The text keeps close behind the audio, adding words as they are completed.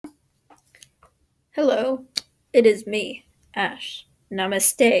Hello, it is me, Ash.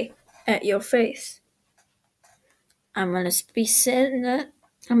 Namaste at your face. I'm gonna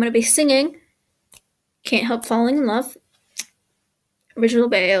be singing "Can't Help Falling in Love," original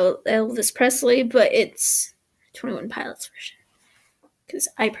by Elvis Presley, but it's 21 Pilots version. Because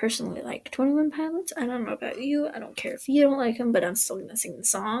I personally like 21 Pilots. I don't know about you. I don't care if you don't like them, but I'm still gonna sing the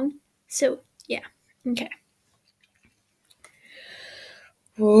song. So yeah, okay.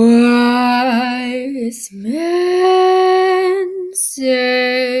 Wise men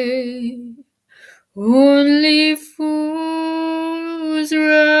say only fools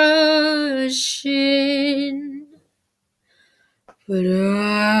rush in, but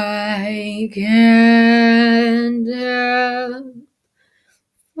I can't help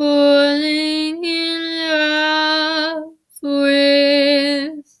falling in love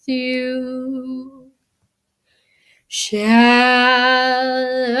with you. Shall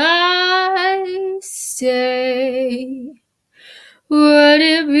I stay? Would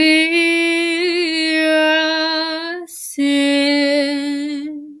it be a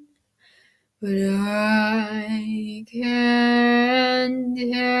sin? But I can't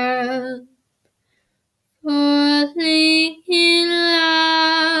help falling in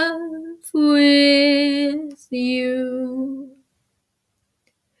love with you.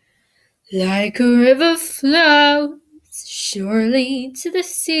 Like a river flows surely to the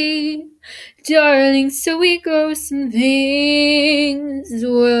sea, darling, so we go. Some things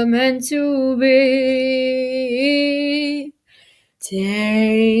were meant to be.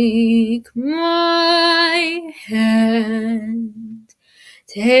 Take my hand,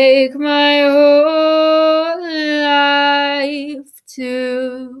 take my whole life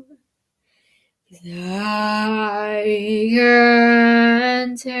too. I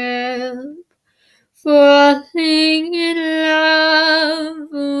can't help falling in love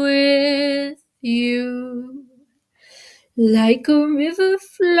with you. Like a river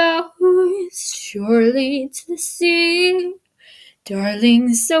flows surely to the sea,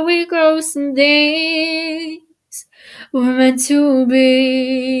 darling, so we grow. Some days we're meant to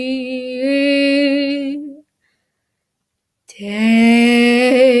be.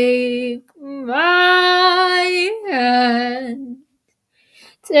 Take my hand,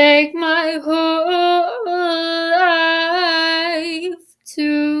 take my whole life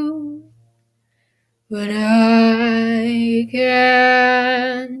too, but I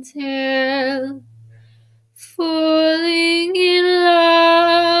can't help falling in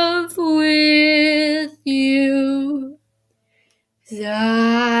love with you. 'Cause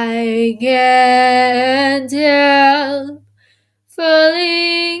I can't help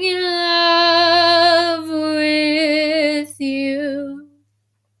falling in love with you,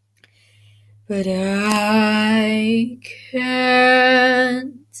 but I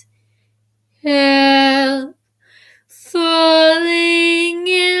can't help falling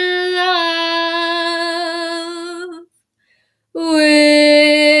in love with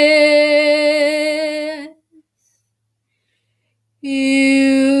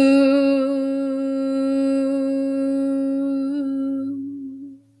you.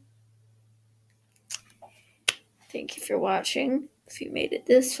 Thank you for watching. If you made it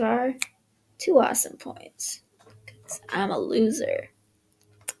this far, 2 awesome points. 'Cause I'm a loser.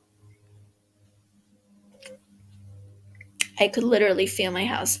 I could literally feel my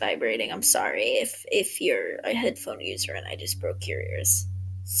house vibrating. I'm sorry if you're a headphone user and I just broke your ears.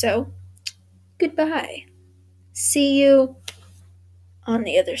 So, goodbye. See you on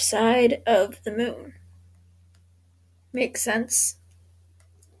the other side of the moon. Makes sense?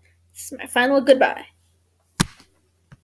 This is my final goodbye.